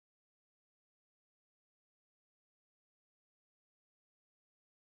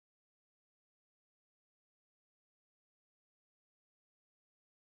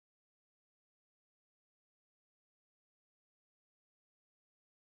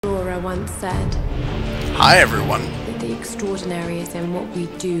once said. Hi, everyone. That the extraordinary is in what we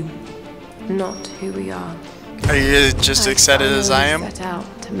do, not who we are. Are you just excited as I am? Set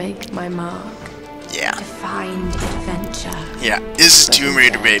out to make my mark. Yeah. To find adventure. Yeah, this is Tomb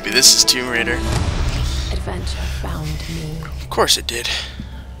Raider, baby. This is Tomb Raider. Adventure found me. Of course it did.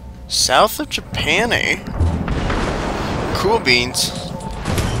 South of Japan, eh? Cool beans.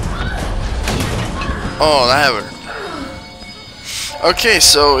 Oh, that hurt. Okay,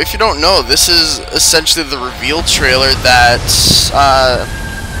 so if you don't know, this is essentially the reveal trailer that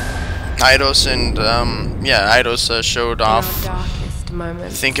Eidos and Eidos showed off. I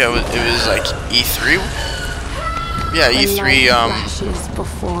think it was like E3. Yeah, E3.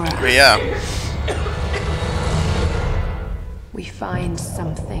 But yeah. We find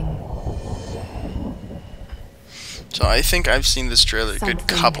something. So I think I've seen this trailer a good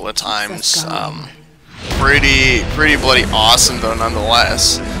couple of times. Pretty bloody awesome though,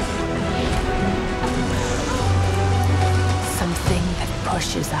 nonetheless. Something that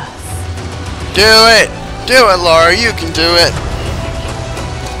pushes us. Do it, Laura. You can do it.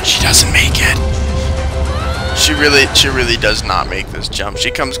 She doesn't make it. She really does not make this jump.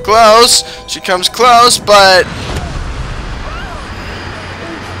 She comes close. But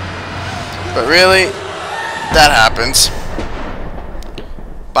really, that happens.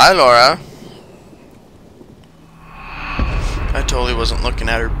 Bye, Laura. I totally wasn't looking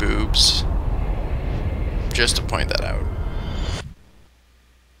at her boobs. Just to point that out.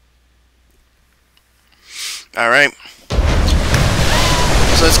 Alright.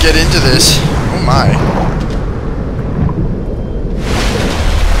 So let's get into this. Oh my.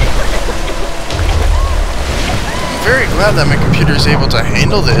 I'm very glad that my computer is able to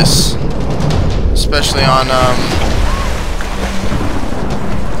handle this. Especially on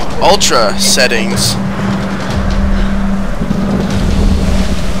ultra settings.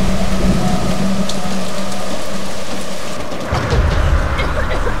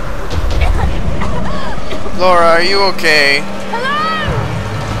 Laura, are you okay? Hello!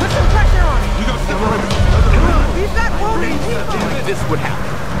 Put some pressure on him! You got some pressure. Come on, he's not holding people! This would happen.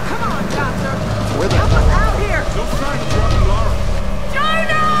 Come on, doctor! Help us out here! No sign of Robbie Laura.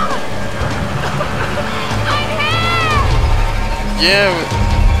 Jonah! I'm here! Yeah,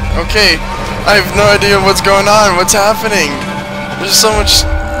 okay. I have no idea what's going on. What's happening? There's so much...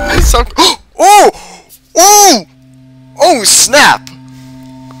 It's so... Oh! Oh! Oh, snap!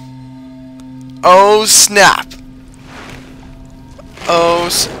 Oh snap! Oh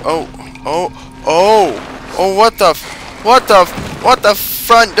what the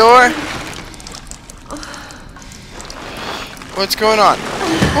front door? What's going on?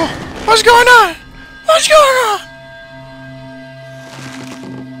 Oh, what's going on? What's going on?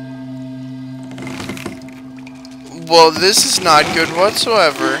 Well, this is not good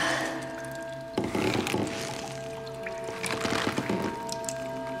whatsoever.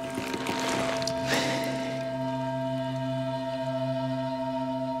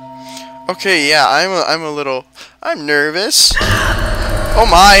 Okay, yeah, I'm nervous. Oh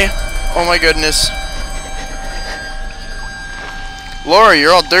my goodness. Laura,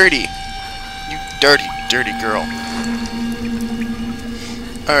 you're all dirty. You dirty girl.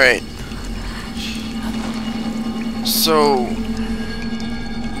 Alright. So,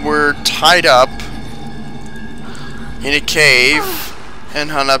 we're tied up in a cave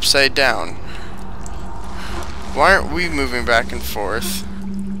and hung upside down. Why aren't we moving back and forth?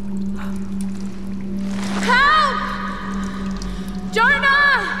 Help!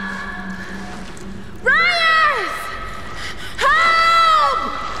 Jonah! Reyes! Help!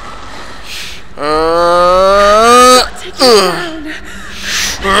 Take it down.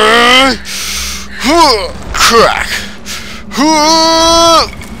 Crack!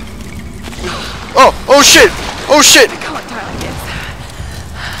 Oh shit! Oh shit! I can't die like this.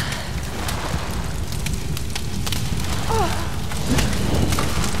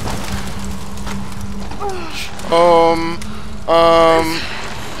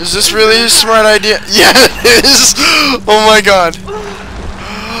 Is this really a smart idea? Yeah, it is! Oh my god!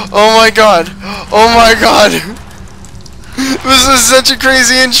 Oh my god! Oh my god! This is such a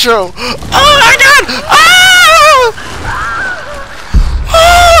crazy intro! Oh my god! Oh!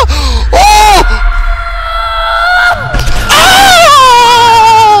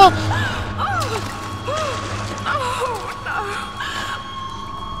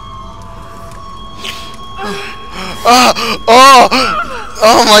 Oh!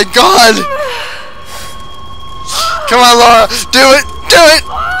 Oh my god! Come on, Laura! Do it!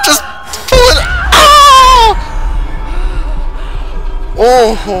 Just pull it!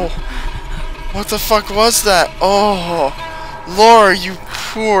 Oh! What the fuck was that? Oh! Laura, you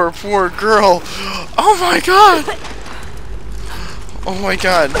Poor, poor girl. Oh my god. Oh my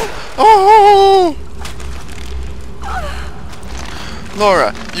god. Oh!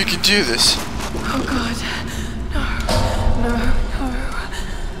 Laura, you can do this. Oh God. No.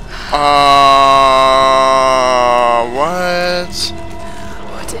 What?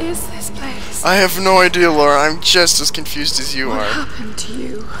 What is this place? I have no idea, Laura. I'm just as confused as you What are. happened to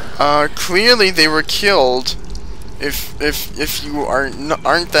you? Clearly they were killed. If you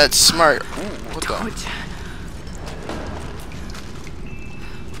aren't that smart. Ooh, what the? Torture.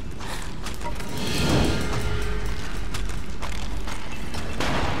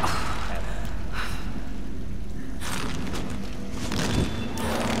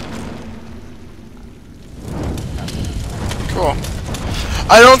 Cool.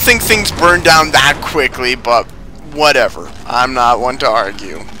 I don't think things burn down that quickly, but whatever. I'm not one to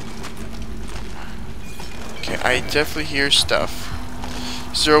argue. Okay, I definitely hear stuff.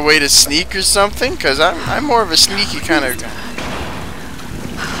 Is there a way to sneak or something? Cause I'm more of a sneaky kind of guy.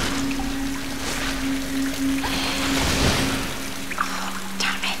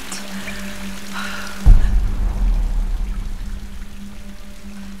 Damn it.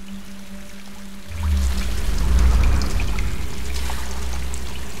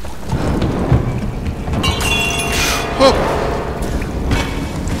 Oh.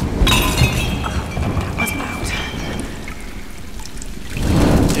 Was loud.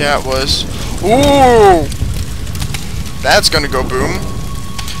 Yeah, it was. Ooh! That's gonna go boom.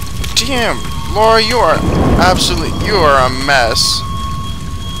 Damn, Laura, you are a mess.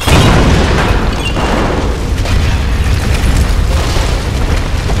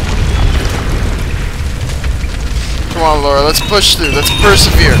 Come on, Laura, let's push through. Let's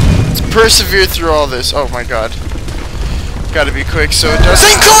persevere. Let's persevere through all this. Oh my god. Gotta be quick so it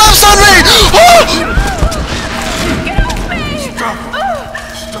doesn't collapse on me! Oh!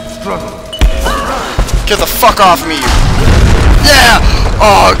 Get the fuck off me! Yeah!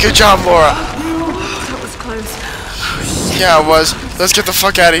 Oh, good job, Laura. That was close. Yeah, it was. Let's get the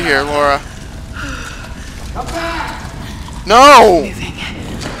fuck out of here, Laura. No!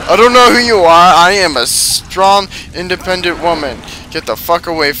 I don't know who you are. I am a strong, independent woman. Get the fuck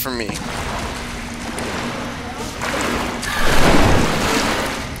away from me.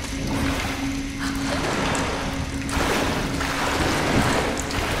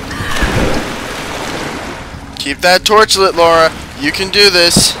 Keep that torch lit, Laura. You can do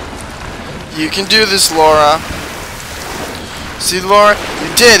this. You can do this, Laura. See, Laura?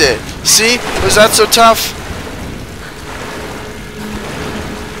 You did it. See? Was that so tough?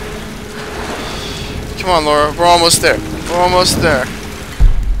 Come on, Laura. We're almost there. We're almost there.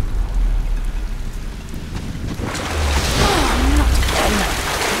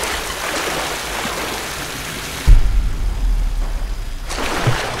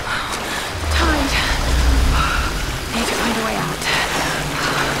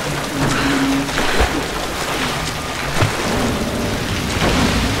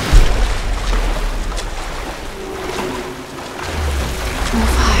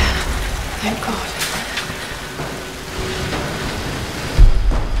 Thank God.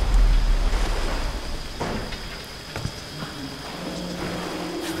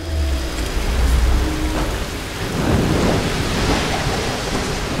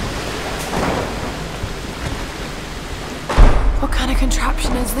 What kind of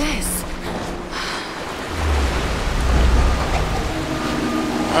contraption is this?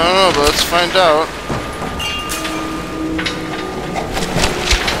 I don't know, but let's find out.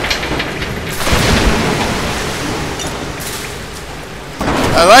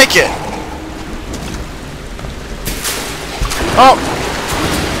 I like it. Oh.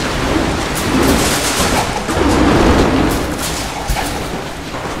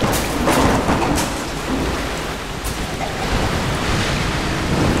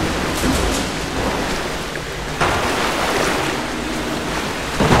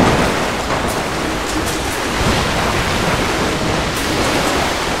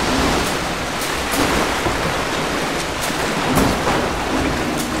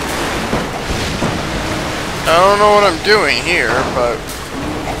 I don't know what I'm doing here, but...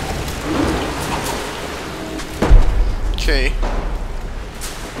 Okay.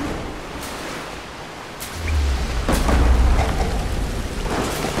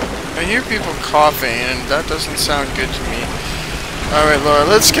 I hear people coughing, and that doesn't sound good to me. Alright, Laura,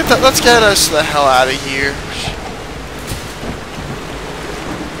 let's get us the hell out of here.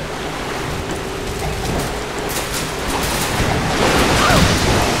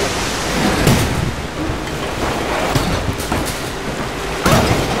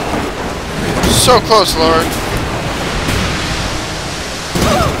 So close, Lord.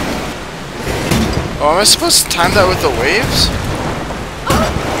 Oh, am I supposed to time that with the waves?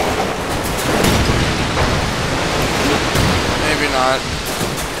 Maybe not.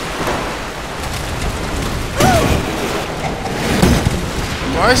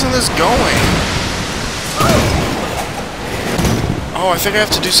 Why isn't this going? Oh, I think I have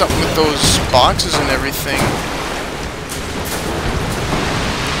to do something with those boxes and everything.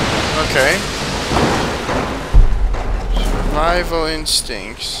 Okay. Survival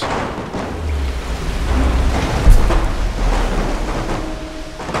instincts.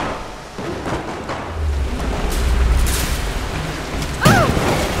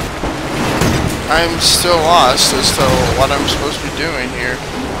 I'm still lost as to what I'm supposed to be doing here.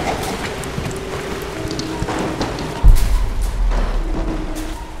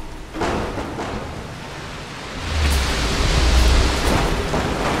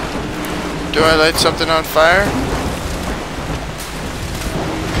 Do I light something on fire?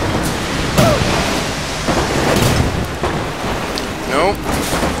 Nope.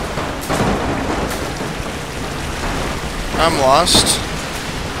 I'm lost.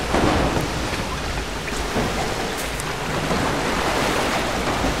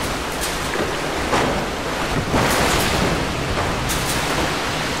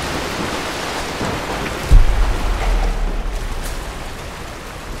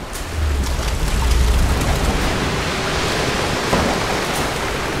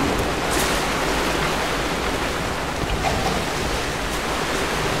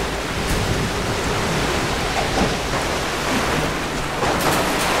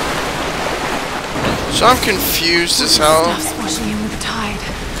 So I'm confused as hell. Stuff's washing in with the tide.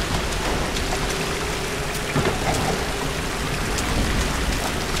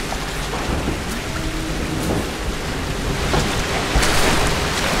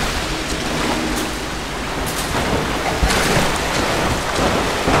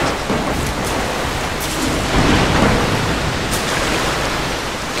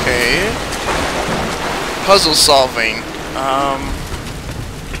 Okay. Puzzle solving.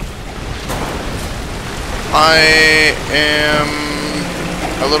 I am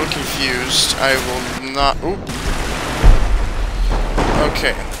a little confused. I will not. Oop.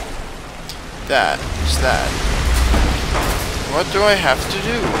 Okay. That is that. What do I have to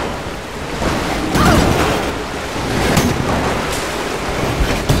do?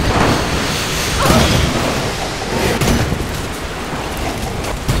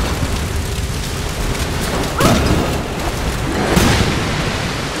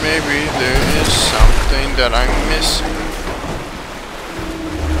 Maybe there is something that I'm missing.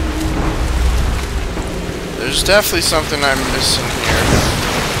 There's definitely something I'm missing here.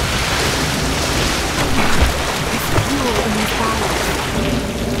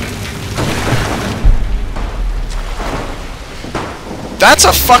 That's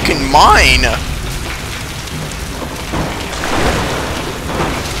a fucking mine!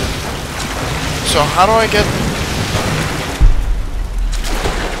 So how do I get...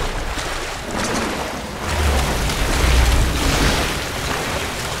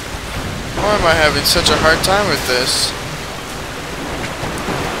 Why am I having such a hard time with this?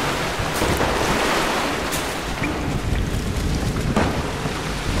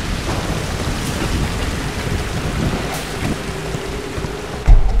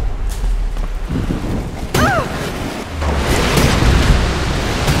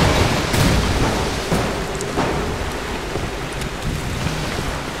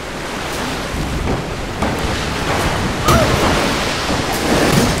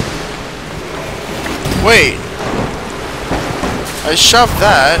 Wait, I shoved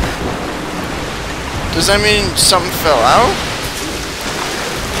that. Does that mean something fell out?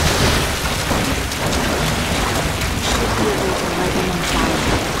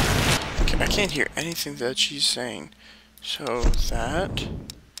 Okay, I can't hear anything that she's saying. So that...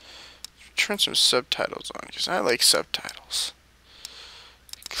 Turn some subtitles on, because I like subtitles.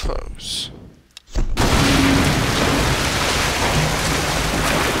 Close.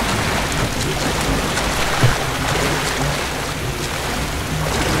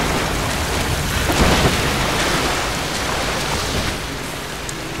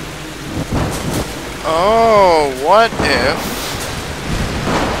 Oh, what if...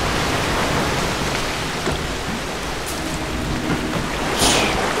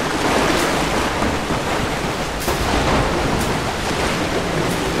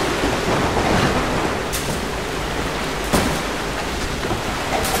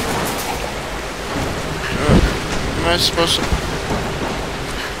 Am I supposed to...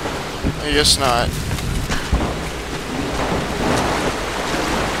 I guess not.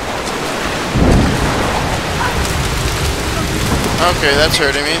 Okay, that's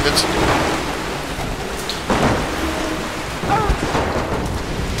hurting me.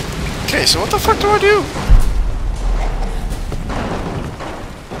 Okay, so what the fuck do I do?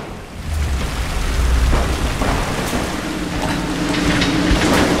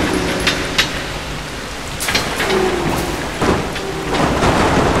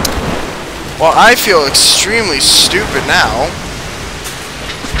 Well, I feel extremely stupid now.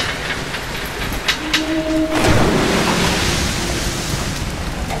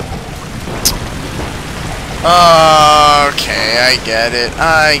 Okay, I get it.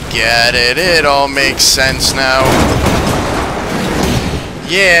 I get it. It all makes sense now.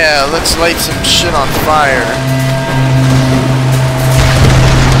 Yeah, let's light some shit on fire.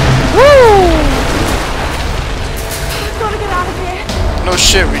 Woo! Gotta get out of here. No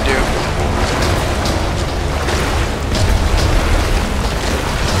shit, we do.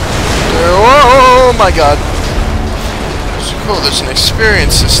 Oh my god. So cool, there's an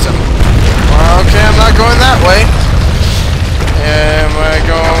experience system. Okay, I'm not going that way. Am I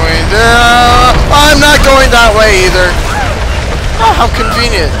going there? I'm not going that way either. Oh, how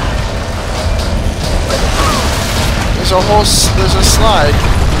convenient. There's a slide.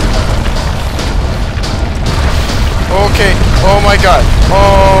 Okay, oh my god.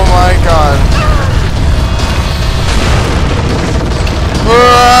 Oh my god.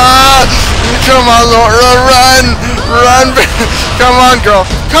 Come on, Laura, run! Run! Come on, girl!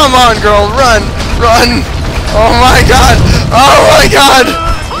 Come on, girl! Run! Run! Oh my god! Oh my god!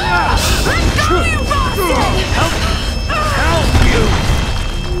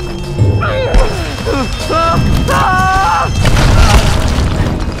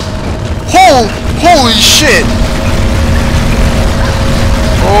 Holy shit!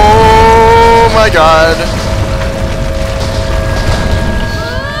 Oh my god!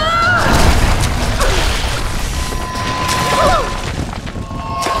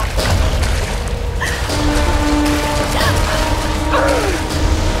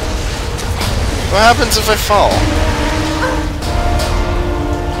 What happens if I fall?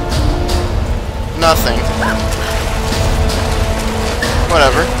 Nothing.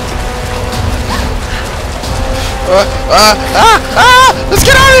 Whatever. Let's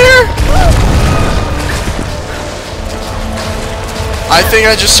get out of here! I think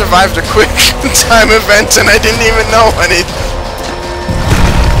I just survived a quick time event and I didn't even know any.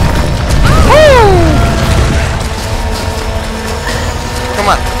 Woo!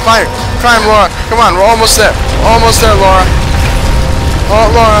 Come on, fire! Climb, Laura! Come on, we're almost there! Almost there, Laura! Oh,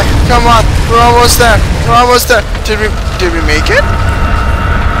 Laura, come on! We're almost there! We're almost there! Did we make it?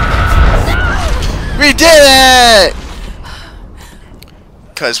 We did it!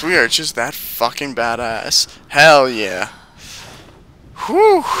 Cause we are just that fucking badass. Hell yeah.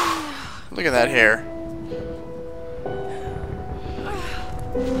 Whew. Look at that hair.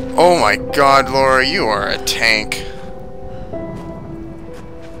 Oh my god, Laura, you are a tank.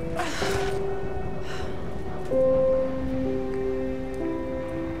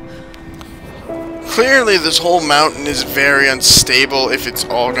 Clearly this whole mountain is very unstable if it's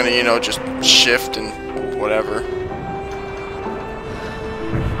all gonna, you know, just shift and whatever.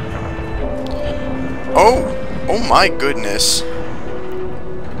 Oh my goodness.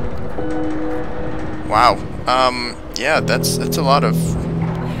 Wow. Yeah, that's a lot of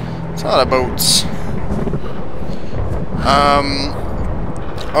boats.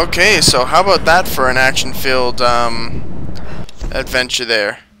 Okay, so how about that for an action-filled adventure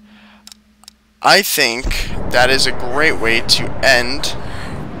there? I think that is a great way to end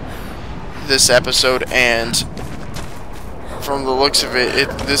this episode, and from the looks of it,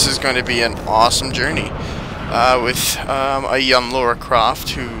 this is going to be an awesome journey with a young Laura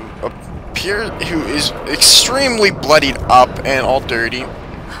Croft who is extremely bloodied up and all dirty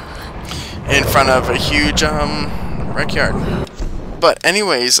in front of a huge wreck yard. But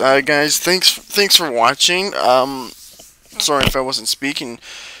anyways, guys, thanks for watching. Sorry if I wasn't speaking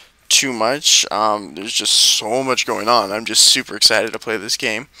too much. There's just so much going on. I'm just super excited to play this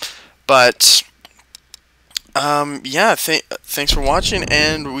game. But yeah, thanks for watching,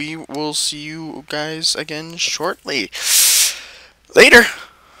 and we will see you guys again shortly. Later.